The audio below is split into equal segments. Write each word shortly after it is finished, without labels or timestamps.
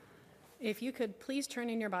If you could please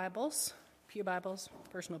turn in your Bibles, pew Bibles,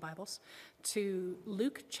 personal Bibles, to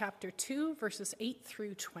Luke chapter 2, verses 8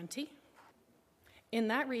 through 20. In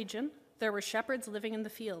that region, there were shepherds living in the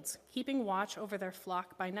fields, keeping watch over their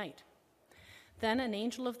flock by night. Then an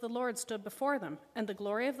angel of the Lord stood before them, and the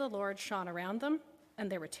glory of the Lord shone around them,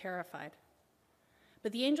 and they were terrified.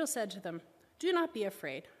 But the angel said to them, "Do not be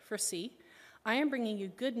afraid, for see, I am bringing you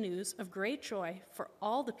good news of great joy for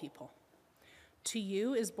all the people. To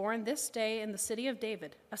you is born this day in the city of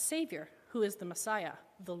David a Savior, who is the Messiah,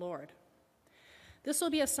 the Lord. This will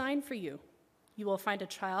be a sign for you. You will find a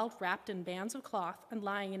child wrapped in bands of cloth and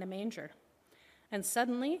lying in a manger." And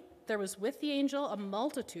suddenly there was with the angel a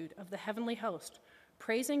multitude of the heavenly host,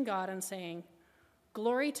 praising God and saying,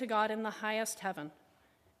 "Glory to God in the highest heaven,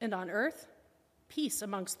 and on earth peace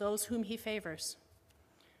amongst those whom he favors."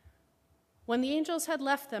 When the angels had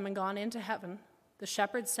left them and gone into heaven, the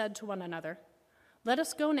shepherds said to one another, "Let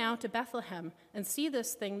us go now to Bethlehem and see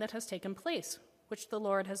this thing that has taken place, which the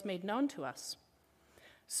Lord has made known to us."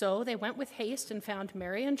 So they went with haste and found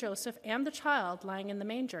Mary and Joseph and the child lying in the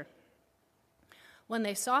manger. When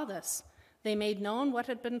they saw this, they made known what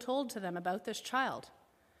had been told to them about this child,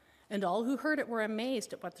 and all who heard it were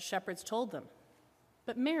amazed at what the shepherds told them.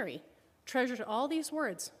 But Mary treasured all these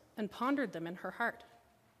words and pondered them in her heart.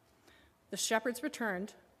 The shepherds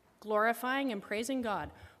returned, glorifying and praising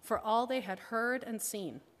God for all they had heard and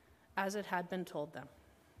seen, as it had been told them.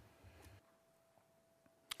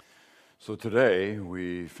 So today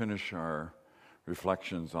we finish our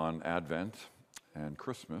reflections on Advent and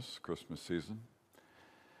Christmas season.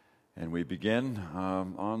 And we begin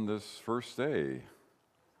on this first day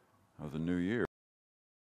of the new year.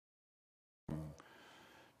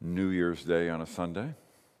 New Year's Day on a Sunday.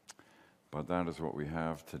 But that is what we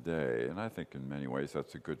have today. And I think in many ways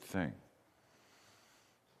that's a good thing.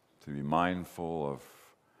 To be mindful of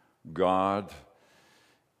God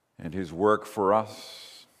and his work for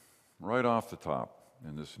us right off the top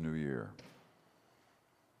in this new year.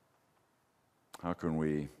 How can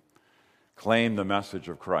we claim the message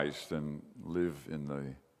of Christ and live in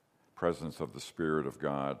the presence of the Spirit of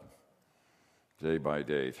God day by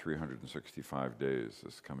day, 365 days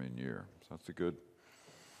this coming year? So that's a good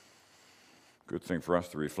thing for us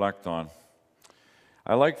to reflect on.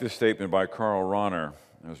 I like this statement by Karl Rahner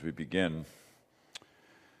as we begin.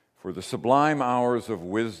 "For the sublime hours of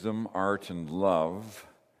wisdom, art, and love,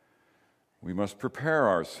 we must prepare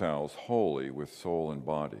ourselves wholly with soul and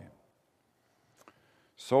body.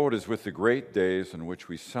 So it is with the great days in which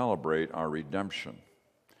we celebrate our redemption."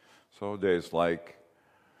 So days like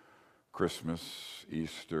Christmas,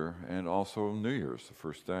 Easter, and also New Year's, the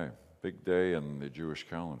first day, big day in the Jewish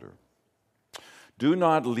calendar. "Do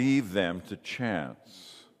not leave them to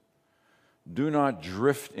chance. Do not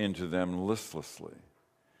drift into them listlessly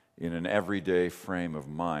in an everyday frame of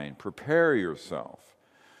mind. Prepare yourself.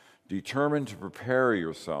 Determine to prepare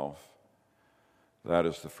yourself. That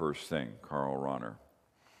is the first thing," Karl Rahner.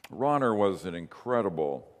 Rahner was an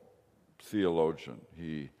incredible theologian.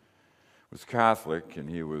 He was Catholic, and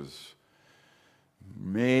he was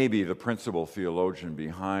maybe the principal theologian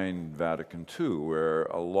behind Vatican II, where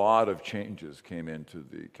a lot of changes came into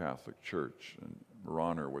the Catholic Church, and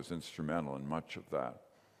Rahner was instrumental in much of that.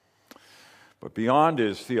 But beyond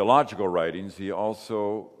his theological writings, he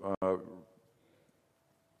also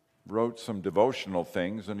wrote some devotional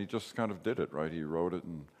things, and he just kind of did it, right? He wrote it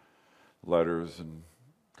in letters and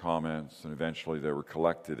comments, and eventually they were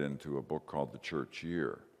collected into a book called The Church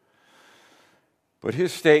Year. But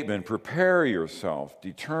his statement, "Prepare yourself,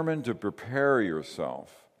 determine to prepare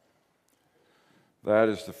yourself," that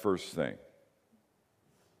is the first thing.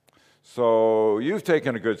 So you've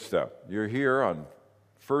taken a good step. You're here on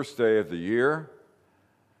first day of the year.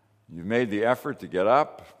 You've made the effort to get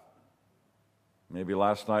up. Maybe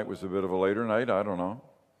last night was a bit of a later night, I don't know.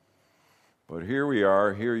 But here we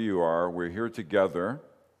are, here you are, we're here together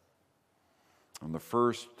on the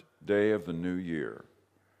first day of the new year.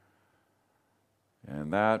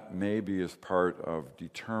 And that maybe is part of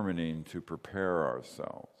determining to prepare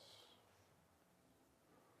ourselves.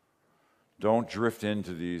 Don't drift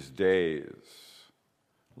into these days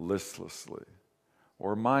listlessly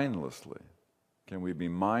or mindlessly. Can we be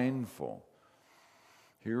mindful?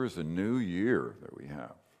 Here is a new year that we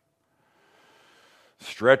have,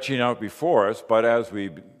 stretching out before us, but as we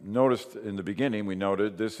noticed in the beginning, we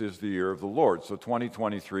noted this is the year of the Lord. So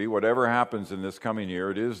 2023, whatever happens in this coming year,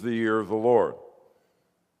 it is the year of the Lord.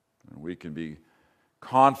 And we can be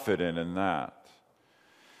confident in that.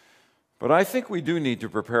 But I think we do need to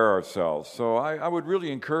prepare ourselves. So I would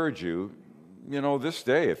really encourage you, this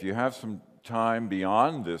day, if you have some time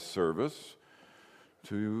beyond this service,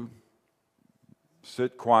 to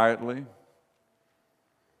sit quietly.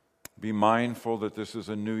 Be mindful that this is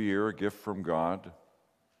a new year, a gift from God.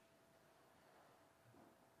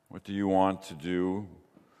 What do you want to do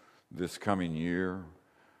this coming year?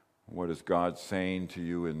 What is God saying to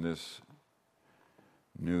you in this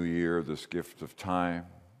new year, this gift of time?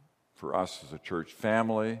 For us as a church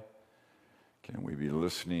family, can we be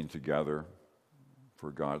listening together for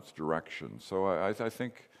God's direction? So I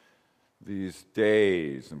think these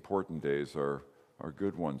days, important days, are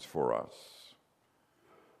good ones for us.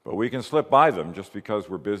 But we can slip by them just because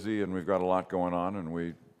we're busy and we've got a lot going on and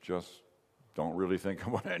we just don't really think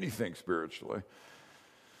about anything spiritually.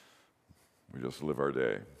 We just live our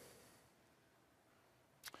day.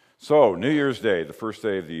 So, New Year's Day, the first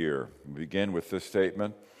day of the year, we begin with this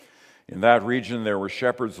statement. In that region there were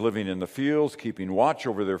shepherds living in the fields, keeping watch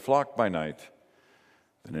over their flock by night.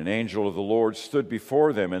 Then an angel of the Lord stood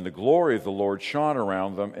before them, and the glory of the Lord shone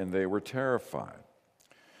around them, and they were terrified.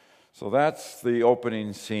 So that's the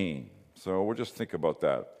opening scene. So we'll just think about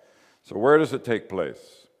that. So where does it take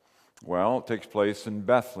place? Well, it takes place in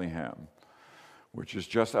Bethlehem, which is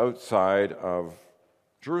just outside of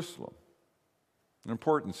Jerusalem, an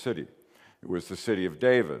important city. It was the city of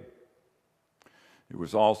David. It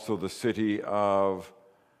was also the city of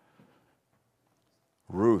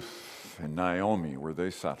Ruth and Naomi, where they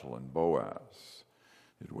settle, and Boaz.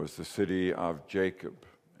 It was the city of Jacob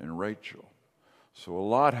and Rachel. So a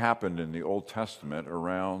lot happened in the Old Testament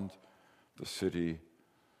around the city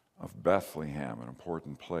of Bethlehem, an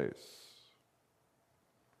important place.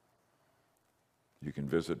 You can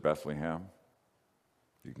visit Bethlehem.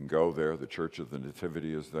 You can go there. The Church of the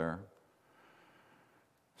Nativity is there.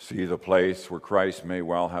 See the place where Christ may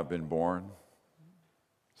well have been born.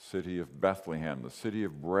 City of Bethlehem, the city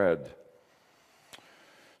of bread.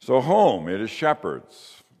 So home, it is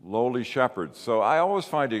shepherds, lowly shepherds. So I always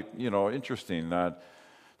find it, interesting that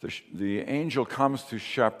the angel comes to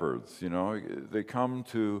shepherds.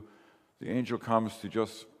 The angel comes to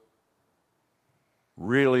just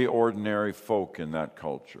really ordinary folk in that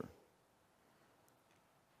culture.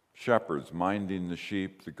 Shepherds minding the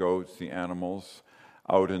sheep, the goats, the animals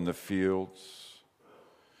out in the fields.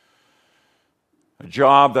 A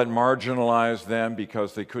job that marginalized them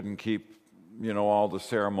because they couldn't keep, all the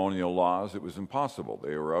ceremonial laws. It was impossible.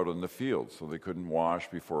 They were out in the fields, so they couldn't wash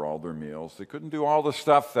before all their meals. They couldn't do all the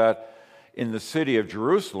stuff that in the city of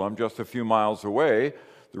Jerusalem, just a few miles away,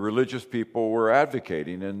 the religious people were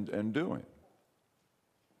advocating and doing.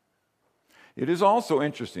 It is also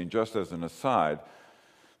interesting, just as an aside,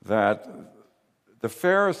 that the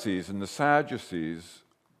Pharisees and the Sadducees,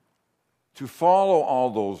 to follow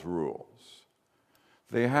all those rules,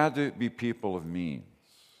 they had to be people of means.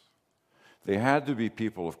 They had to be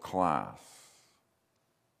people of class.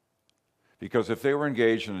 Because if they were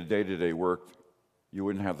engaged in a day-to-day work, you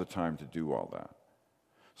wouldn't have the time to do all that.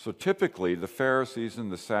 So typically, the Pharisees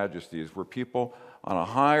and the Sadducees were people on a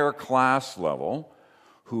higher class level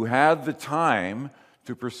who had the time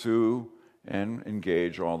to pursue and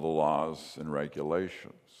engage all the laws and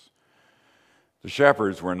regulations. The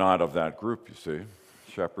shepherds were not of that group, you see.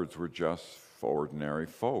 Shepherds were just ordinary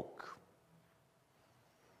folk.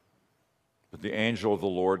 But the angel of the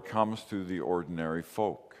Lord comes to the ordinary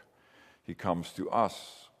folk. He comes to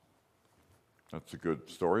us. That's a good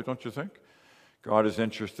story, don't you think? God is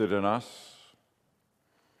interested in us.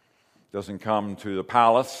 Doesn't come to the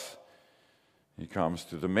palace. He comes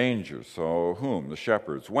to the manger. So whom? The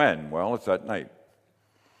shepherds. When? Well, it's at night.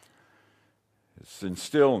 It's in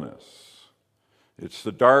stillness. It's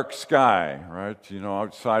the dark sky, right?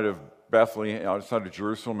 Outside of Bethlehem, outside of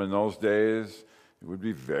Jerusalem in those days, it would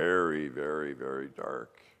be very, very, very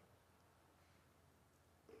dark.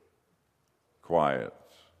 Quiet.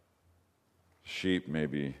 Sheep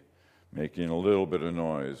maybe making a little bit of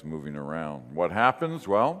noise, moving around. What happens?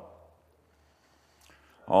 Well,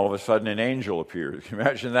 all of a sudden an angel appears. Can you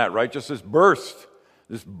imagine that, right? Just this burst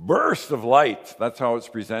of light. That's how it's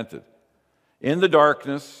presented. In the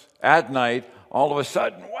darkness, at night, all of a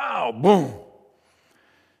sudden, wow, boom.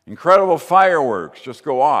 Incredible fireworks just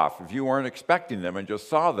go off. If you weren't expecting them and just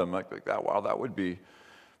saw them like that, wow, that would be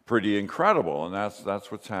pretty incredible. And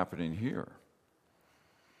that's what's happening here.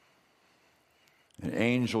 An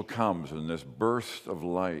angel comes in this burst of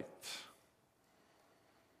light.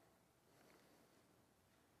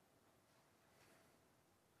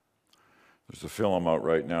 There's a film out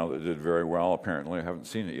right now that did very well, apparently. I haven't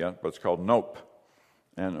seen it yet, but it's called Nope.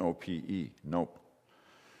 N-O-P-E, Nope.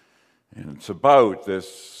 And it's about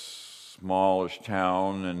this smallish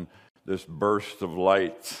town and this burst of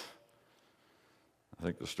light. I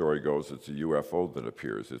think the story goes it's a UFO that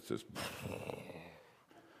appears. It's this...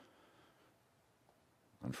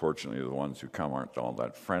 Unfortunately, the ones who come aren't all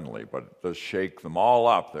that friendly, but it does shake them all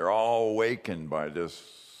up. They're all awakened by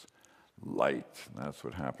this light. And that's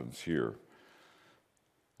what happens here.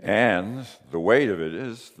 And the weight of it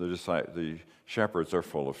is the shepherds are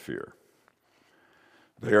full of fear.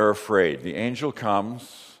 They are afraid. The angel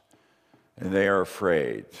comes, and they are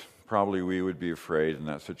afraid. Probably we would be afraid in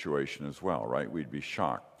that situation as well, right? We'd be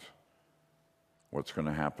shocked. What's going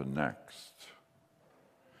to happen next?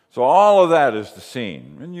 So all of that is the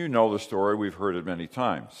scene. And you know the story. We've heard it many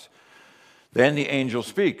times. Then the angel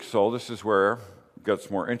speaks. So this is where it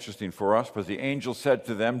gets more interesting for us. But the angel said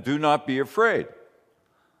to them, "Do not be afraid."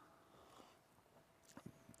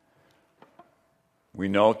 We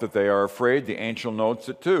note that they are afraid. The angel notes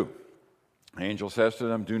it too. The angel says to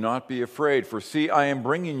them, "Do not be afraid, for see, I am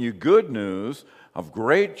bringing you good news of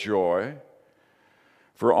great joy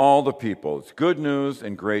for all the people." It's good news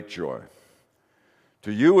and great joy.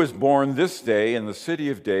 "To you is born this day in the city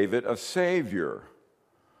of David a Savior,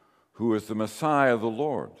 who is the Messiah, the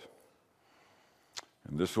Lord.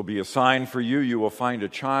 And this will be a sign for you. You will find a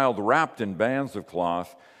child wrapped in bands of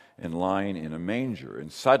cloth and lying in a manger."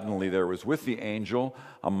 And suddenly there was with the angel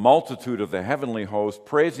a multitude of the heavenly host,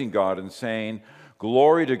 praising God and saying,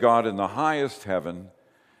 "Glory to God in the highest heaven,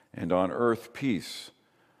 and on earth peace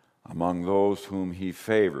among those whom he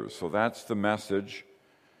favors." So that's the message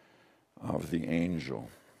of the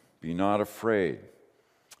angel. Be not afraid.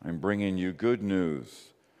 I'm bringing you good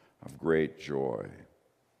news of great joy.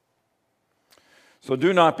 So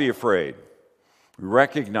do not be afraid. We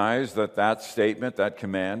recognize that statement, that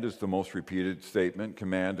command, is the most repeated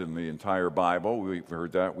command in the entire Bible. We've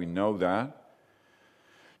heard that. We know that.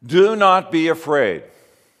 Do not be afraid.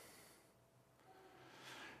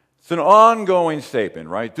 It's an ongoing statement,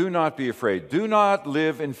 right? Do not be afraid. Do not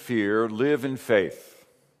live in fear. Live in faith.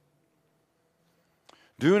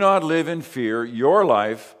 Do not live in fear. Your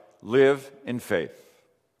life, live in faith.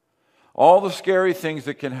 All the scary things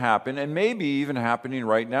that can happen, and maybe even happening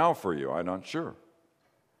right now for you, I'm not sure.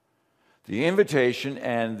 The invitation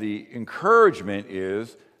and the encouragement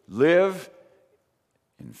is live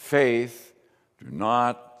in faith. Do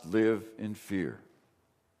not live in fear.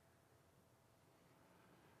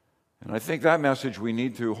 And I think that message we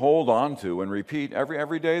need to hold on to and repeat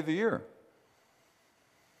every day of the year.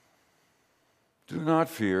 Do not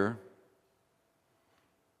fear.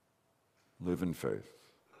 Live in faith.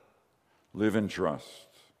 Live in trust.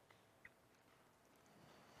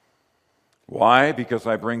 Why? Because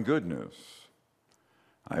I bring good news.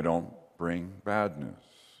 I don't bring bad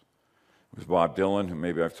news. It was Bob Dylan, who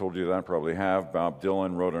maybe I've told you that, I probably have. Bob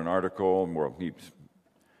Dylan wrote an article, well, he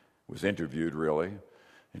was interviewed really,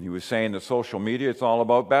 and he was saying that social media, it's all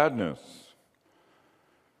about bad news.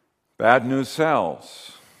 Bad news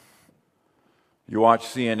sells. You watch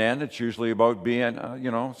CNN, it's usually about being,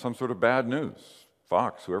 some sort of bad news.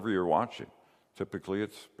 Fox, whoever you're watching, typically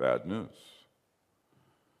it's bad news.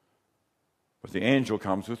 But the angel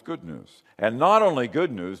comes with good news. And not only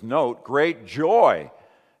good news, note, great joy.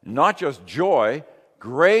 Not just joy,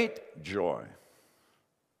 great joy.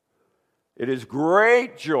 It is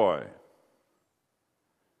great joy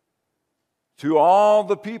to all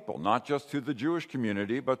the people, not just to the Jewish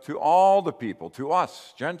community, but to all the people, to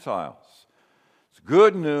us, Gentiles. It's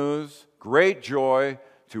good news, great joy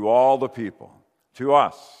to all the people, to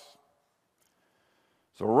us.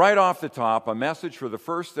 So right off the top, a message for the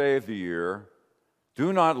first day of the year: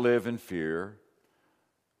 do not live in fear.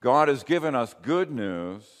 God has given us good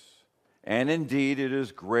news, and indeed it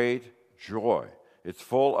is great joy. It's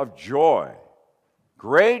full of joy,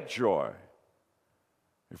 great joy,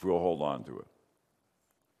 if we'll hold on to it.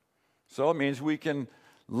 So it means we can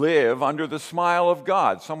live under the smile of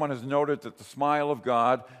God. Someone has noted that the smile of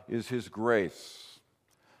God is His grace.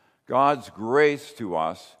 God's grace to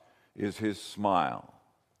us is His smile.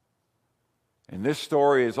 And this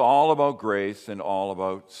story is all about grace and all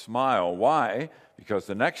about smile. Why? Because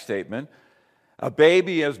the next statement, a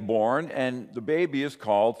baby is born, and the baby is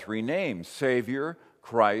called three names: Savior,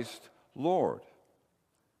 Christ, Lord.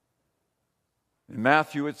 In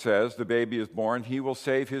Matthew it says, the baby is born, He will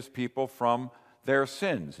save His people from their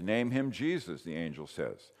sins. Name Him Jesus, the angel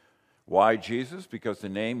says. Why Jesus? Because the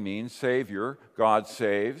name means Savior. God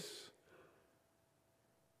saves.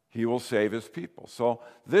 He will save His people. So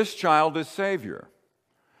this child is Savior.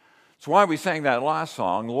 That's why we sang that last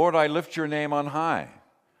song, Lord, I lift your name on high.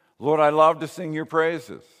 Lord, I love to sing your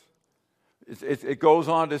praises. It goes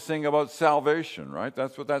on to sing about salvation, right?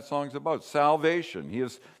 That's what that song's about, salvation. He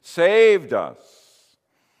has saved us.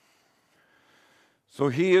 So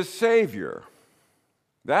He is Savior.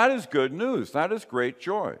 That is good news. That is great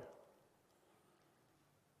joy.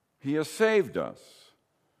 He has saved us.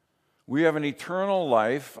 We have an eternal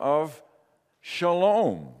life of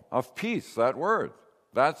shalom, of peace, that word.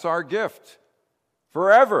 That's our gift.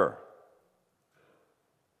 Forever.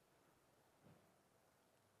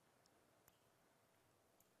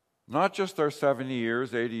 Not just our 70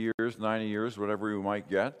 years, 80 years, 90 years, whatever we might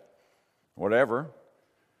get, whatever.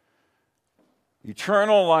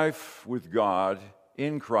 Eternal life with God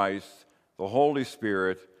in Christ, the Holy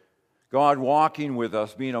Spirit, God walking with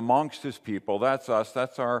us, being amongst His people. That's us.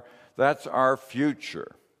 That's our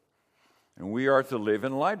future. And we are to live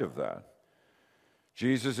in light of that.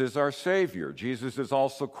 Jesus is our Savior. Jesus is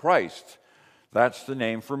also Christ. That's the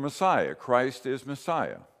name for Messiah. Christ is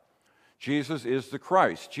Messiah. Jesus is the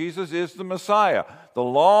Christ. Jesus is the Messiah. The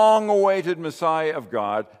long-awaited Messiah of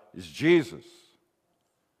God is Jesus.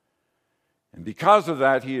 And because of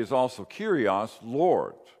that, He is also Kyrios,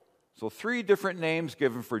 Lord. So 3 different names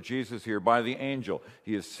given for Jesus here by the angel.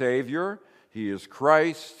 He is Savior, He is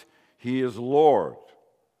Christ, He is Lord.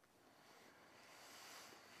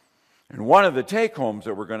 And one of the take-homes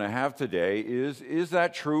that we're going to have today is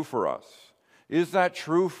that true for us? Is that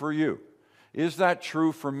true for you? Is that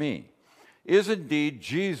true for me? Is indeed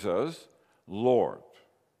Jesus Lord?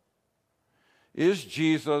 Is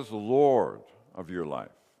Jesus Lord of your life?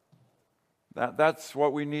 That's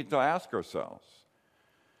what we need to ask ourselves.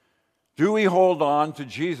 Do we hold on to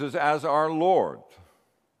Jesus as our Lord?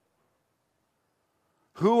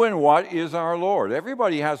 Who and what is our Lord?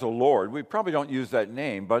 Everybody has a Lord. We probably don't use that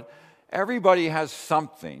name, but everybody has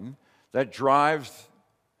something that drives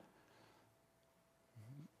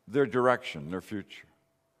their direction, their future.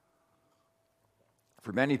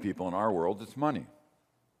 For many people in our world, it's money.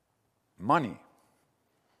 Money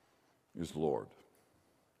is Lord.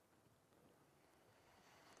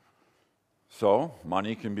 So,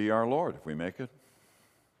 money can be our Lord if we make it.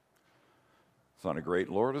 It's not a great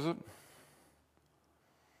Lord, is it?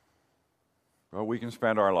 Well, we can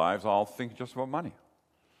spend our lives all thinking just about money.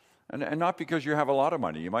 And not because you have a lot of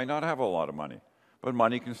money. You might not have a lot of money. But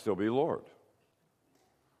money can still be Lord.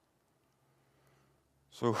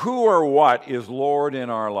 So who or what is Lord in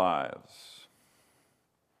our lives?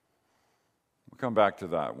 We'll come back to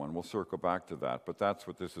that one. We'll circle back to that. But that's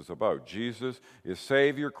what this is about. Jesus is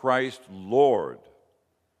Savior, Christ, Lord.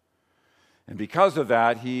 And because of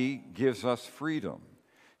that, He gives us freedom.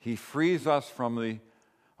 He frees us from the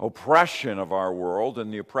oppression of our world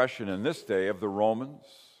and the oppression in this day of the Romans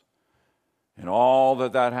and all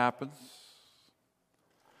that happens.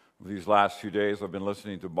 These last few days I've been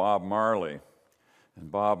listening to Bob Marley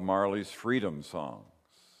and Bob Marley's freedom songs,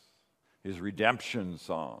 his redemption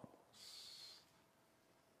songs.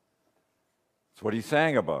 It's what he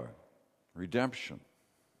sang about, redemption,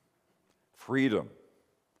 freedom.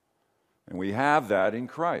 And we have that in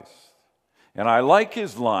Christ. And I like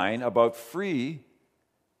his line about free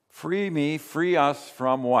me, free us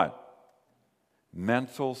from what?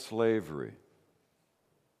 Mental slavery.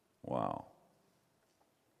 Wow.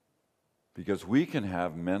 Because we can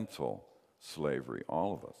have mental slavery,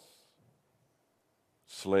 all of us.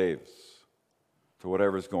 Slaves to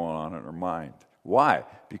whatever's going on in our mind. Why?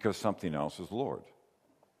 Because something else is Lord.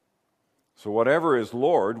 So whatever is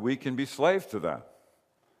Lord, we can be slaves to that.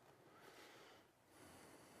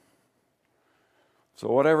 So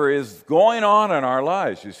whatever is going on in our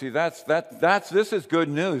lives, you see, this is good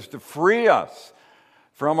news to free us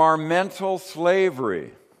from our mental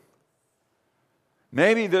slavery.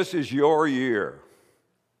 Maybe this is your year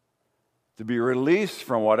to be released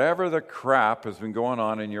from whatever the crap has been going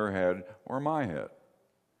on in your head or my head.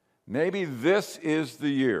 Maybe this is the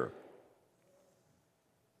year.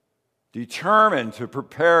 Determined to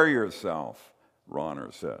prepare yourself,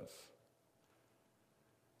 Ronner says,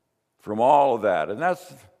 from all of that. And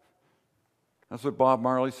that's what Bob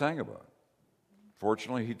Marley sang about.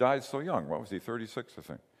 Fortunately, he died so young. What was he, 36, I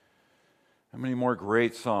think? How many more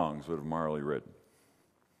great songs would have Marley written?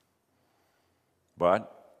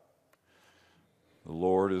 But the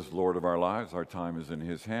Lord is Lord of our lives. Our time is in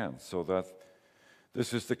His hands. So that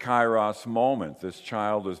this is the Kairos moment. This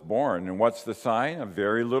child is born. And what's the sign? A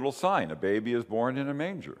very little sign. A baby is born in a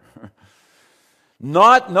manger.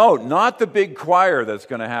 Not the big choir that's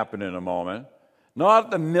going to happen in a moment.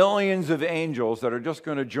 Not the millions of angels that are just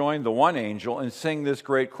going to join the one angel and sing this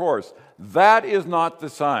great chorus. That is not the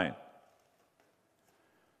sign.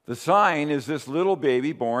 The sign is this little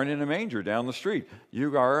baby born in a manger down the street.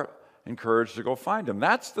 You are encouraged to go find him.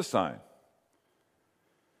 That's the sign.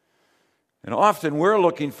 And often we're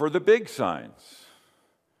looking for the big signs.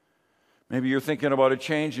 Maybe you're thinking about a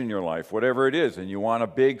change in your life, whatever it is, and you want a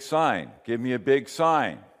big sign. Give me a big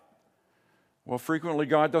sign. Well, frequently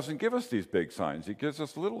God doesn't give us these big signs. He gives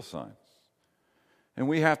us little signs. And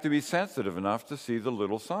we have to be sensitive enough to see the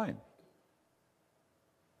little sign.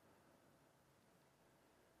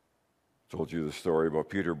 I told you the story about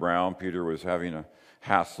Peter Brown. Peter was having a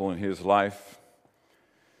hassle in his life.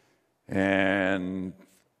 And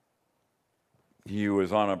he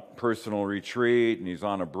was on a personal retreat, and he's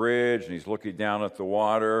on a bridge, and he's looking down at the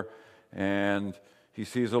water, and he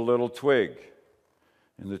sees a little twig,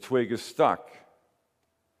 and the twig is stuck.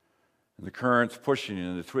 And the current's pushing it,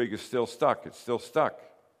 and the twig is still stuck. It's still stuck.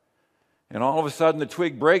 And all of a sudden, the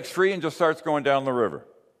twig breaks free and just starts going down the river.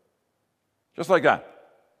 Just like that.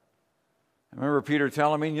 I remember Peter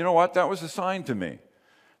telling me, you know what? That was a sign to me.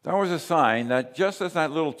 That was a sign that just as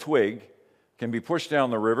that little twig can be pushed down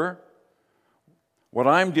the river, what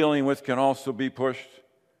I'm dealing with can also be pushed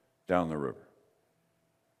down the river.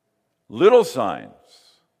 Little signs.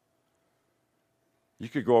 You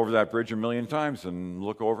could go over that bridge a million times and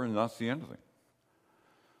look over and not see anything.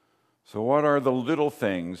 So what are the little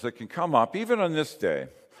things that can come up, even on this day,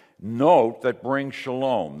 note, that bring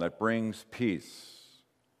shalom, that brings peace?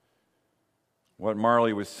 What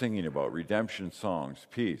Marley was singing about, redemption songs,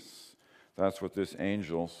 peace. That's what this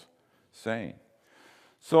angel's saying.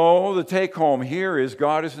 So the take home here is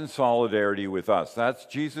God is in solidarity with us. That's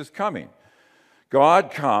Jesus coming. God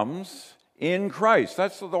comes in Christ.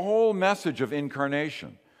 That's the whole message of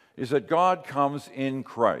incarnation, is that God comes in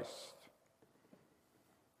Christ.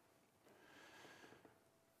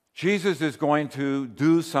 Jesus is going to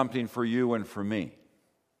do something for you and for me.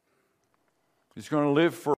 He's going to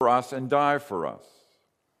live for us and die for us.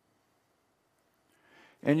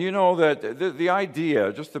 And you know that the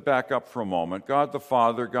idea, just to back up for a moment, God the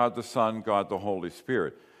Father, God the Son, God the Holy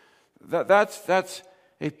Spirit, that's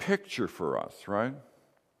a picture for us, right?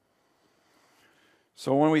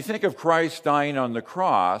 So when we think of Christ dying on the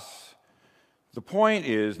cross, the point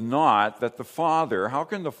is not that the Father, how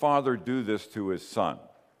can the Father do this to his Son?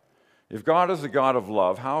 If God is a God of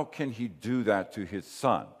love, how can he do that to his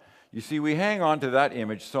Son? You see, we hang on to that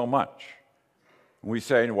image so much. We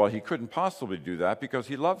say, well, he couldn't possibly do that because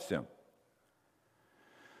he loves him.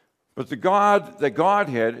 But the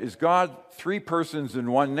Godhead is God, three persons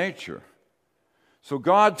in one nature. So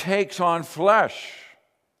God takes on flesh.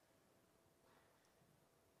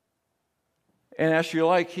 And as you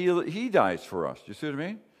like, he dies for us. Do you see what I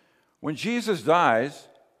mean? When Jesus dies,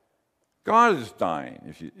 God is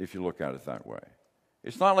dying, if you look at it that way.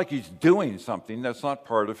 It's not like he's doing something that's not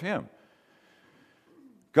part of him.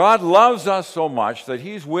 God loves us so much that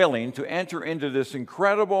he's willing to enter into this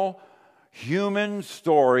incredible human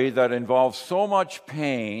story that involves so much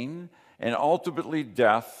pain and ultimately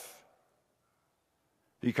death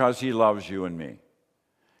because he loves you and me.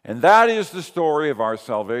 And that is the story of our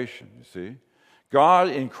salvation, you see. God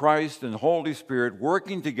in Christ and the Holy Spirit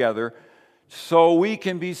working together so we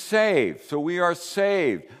can be saved, so we are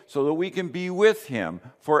saved, so that we can be with him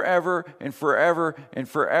forever and forever and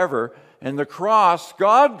forever. And the cross,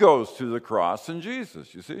 God goes to the cross in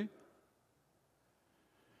Jesus, you see.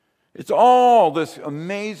 It's all this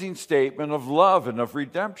amazing statement of love and of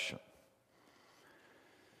redemption.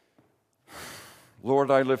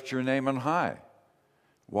 Lord, I lift your name on high.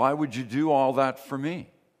 Why would you do all that for me?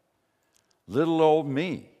 Little old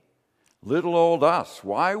me. Little old us.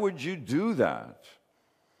 Why would you do that?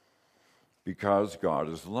 Because God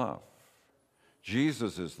is love.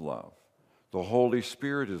 Jesus is love. The Holy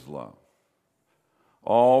Spirit is love.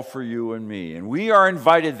 All for you and me. And we are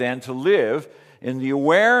invited then to live in the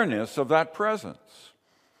awareness of that presence.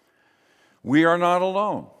 We are not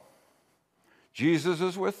alone. Jesus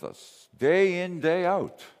is with us, day in, day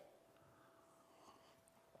out.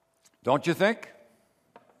 Don't you think?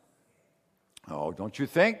 Oh, don't you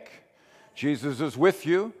think? Jesus is with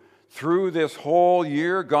you. Through this whole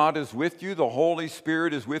year, God is with you. The Holy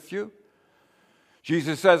Spirit is with you.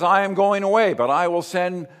 Jesus says, I am going away, but I will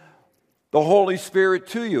send the Holy Spirit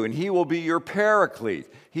to you, and he will be your paraclete.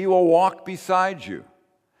 He will walk beside you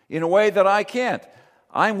in a way that I can't.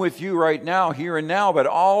 I'm with you right now, here and now, but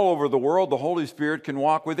all over the world, the Holy Spirit can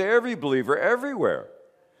walk with every believer everywhere.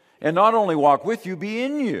 And not only walk with you, be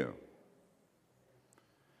in you.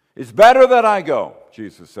 It's better that I go,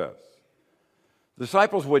 Jesus says.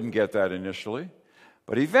 Disciples wouldn't get that initially,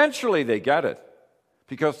 but eventually they get it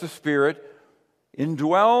because the Spirit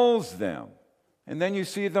indwells them. And then you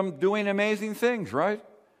see them doing amazing things, right?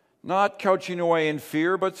 Not couching away in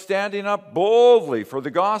fear, but standing up boldly for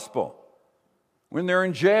the gospel. When they're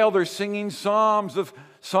in jail, they're singing songs of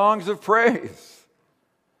praise.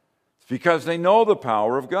 It's because they know the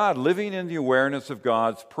power of God, living in the awareness of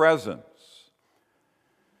God's presence.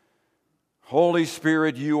 Holy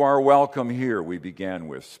Spirit, you are welcome here, we began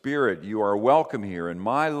with. Spirit, you are welcome here in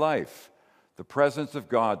my life, the presence of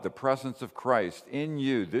God, the presence of Christ in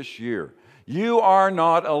you this year. You are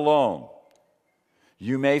not alone.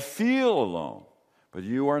 You may feel alone, but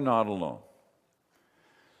you are not alone.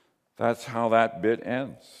 That's how that bit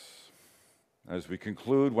ends. As we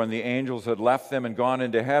conclude, when the angels had left them and gone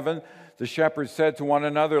into heaven, the shepherds said to one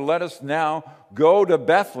another, "Let us now go to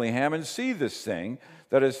Bethlehem and see this thing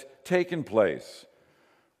that has taken place,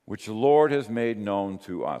 which the Lord has made known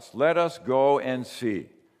to us." Let us go and see.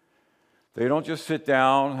 They don't just sit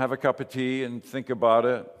down, have a cup of tea, and think about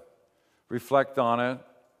it, reflect on it.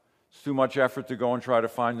 It's too much effort to go and try to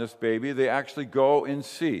find this baby. They actually go and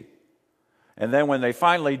see. And then when they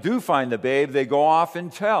finally do find the babe, they go off and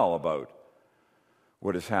tell about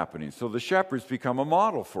what is happening. So the shepherds become a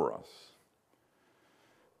model for us.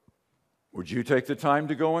 Would you take the time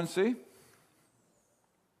to go and see?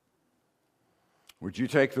 Would you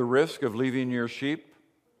take the risk of leaving your sheep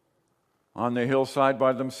on the hillside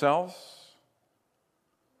by themselves?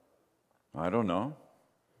 I don't know.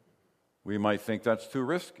 We might think that's too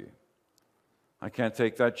risky. I can't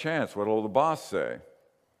take that chance. What will the boss say?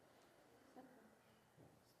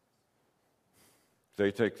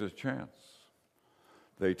 They take the chance.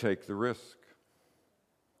 They take the risk.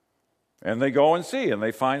 And they go and see, and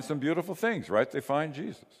they find some beautiful things, right? They find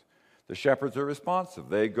Jesus. The shepherds are responsive.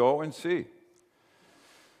 They go and see.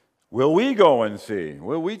 Will we go and see?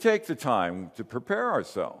 Will we take the time to prepare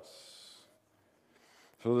ourselves?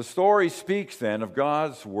 So the story speaks then of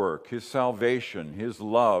God's work, His salvation, His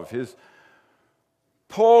love, His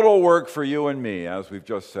total work for you and me, as we've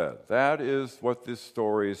just said. That is what this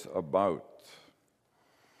story's about.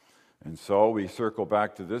 And so we circle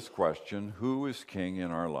back to this question: who is king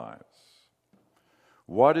in our lives?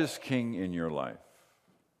 What is king in your life?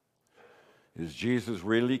 Is Jesus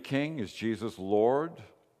really king? Is Jesus Lord?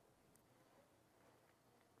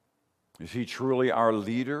 Is He truly our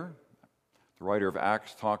leader? The writer of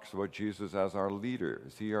Acts talks about Jesus as our leader.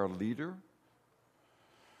 Is He our leader?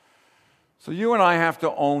 So you and I have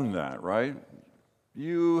to own that, right?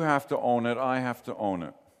 You have to own it. I have to own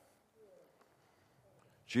it.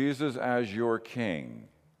 Jesus as your king.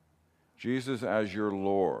 Jesus as your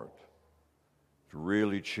Lord. To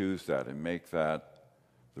really choose that and make that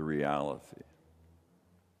the reality.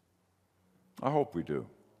 I hope we do.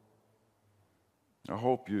 I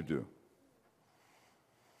hope you do.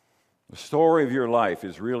 The story of your life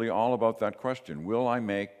is really all about that question. Will I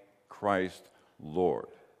make Christ Lord?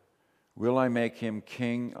 Will I make Him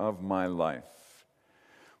king of my life?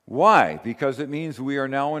 Why? Because it means we are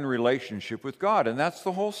now in relationship with God, and that's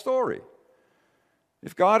the whole story.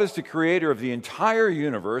 If God is the creator of the entire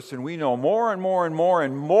universe, and we know more and more and more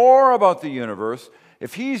and more about the universe,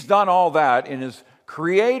 if He's done all that and is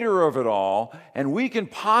creator of it all, and we can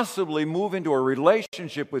possibly move into a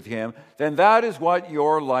relationship with Him, then that is what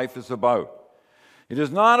your life is about. It is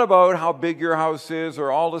not about how big your house is or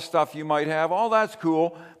all the stuff you might have. All that's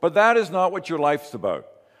cool, but that is not what your life's about.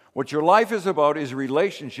 What your life is about is a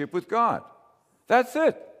relationship with God. That's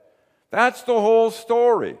it. That's the whole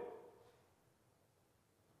story.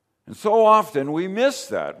 And so often we miss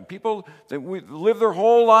that. People we live their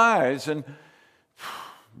whole lives and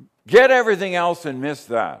get everything else and miss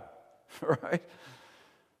that. Right?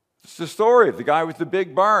 It's the story of the guy with the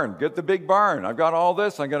big barn. Get the big barn. I've got all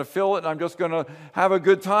this. I'm going to fill it, and I'm just going to have a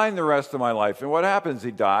good time the rest of my life. And what happens?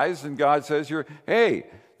 He dies, and God says, hey,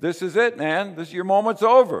 this is it, man. Your moment's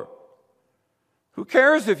over. Who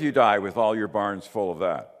cares if you die with all your barns full of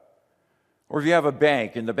that? Or if you have a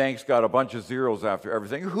bank, and the bank's got a bunch of zeros after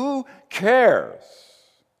everything. Who cares?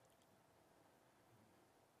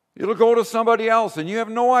 It'll go to somebody else, and you have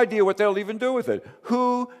no idea what they'll even do with it.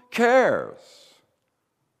 Who cares?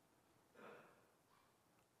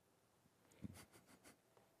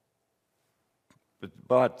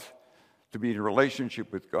 But to be in a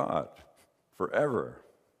relationship with God forever,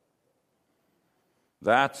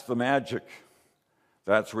 that's the magic.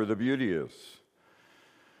 That's where the beauty is.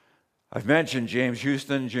 I've mentioned James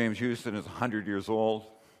Houston. James Houston is 100 years old.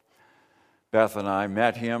 Beth and I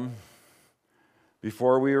met him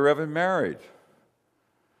before we were even married.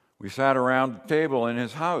 We sat around the table in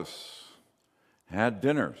his house, had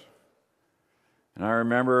dinners. And I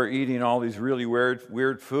remember eating all these really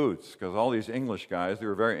weird foods, because all these English guys, they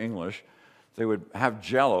were very English, they would have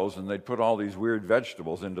jellos and they'd put all these weird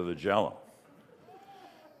vegetables into the jello.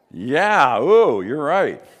 Yeah, ooh, you're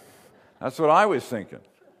right. That's what I was thinking.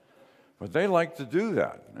 But they like to do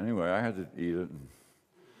that. Anyway, I had to eat it.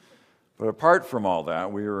 But apart from all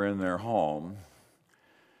that, we were in their home,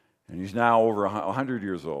 and he's now over 100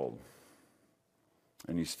 years old,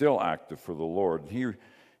 and he's still active for the Lord.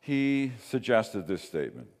 He suggested this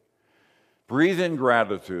statement: breathe in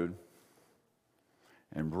gratitude,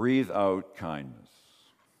 and breathe out kindness.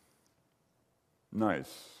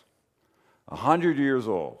 Nice. 100 years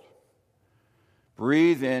old.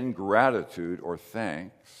 Breathe in gratitude or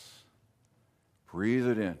thanks. Breathe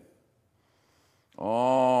it in.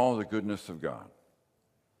 All the goodness of God.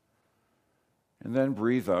 And then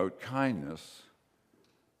breathe out kindness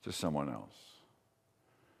to someone else.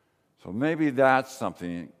 So maybe that's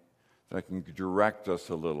something that can direct us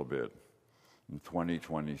a little bit in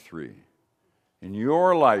 2023. In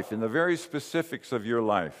your life, in the very specifics of your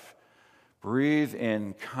life, breathe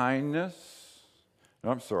in kindness. No,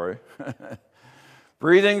 I'm sorry.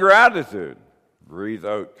 Breathe in gratitude. Breathe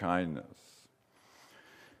out kindness.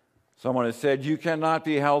 Someone has said, you cannot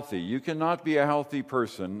be healthy. You cannot be a healthy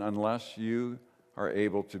person unless you are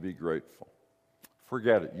able to be grateful.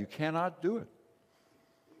 Forget it. You cannot do it.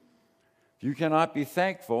 If you cannot be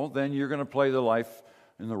thankful, then you're going to play the life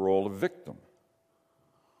in the role of victim.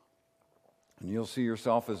 And you'll see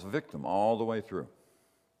yourself as a victim all the way through.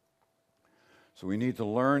 So we need to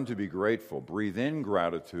learn to be grateful. Breathe in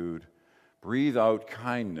gratitude. Breathe out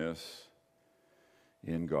kindness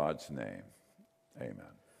in God's name.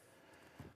 Amen.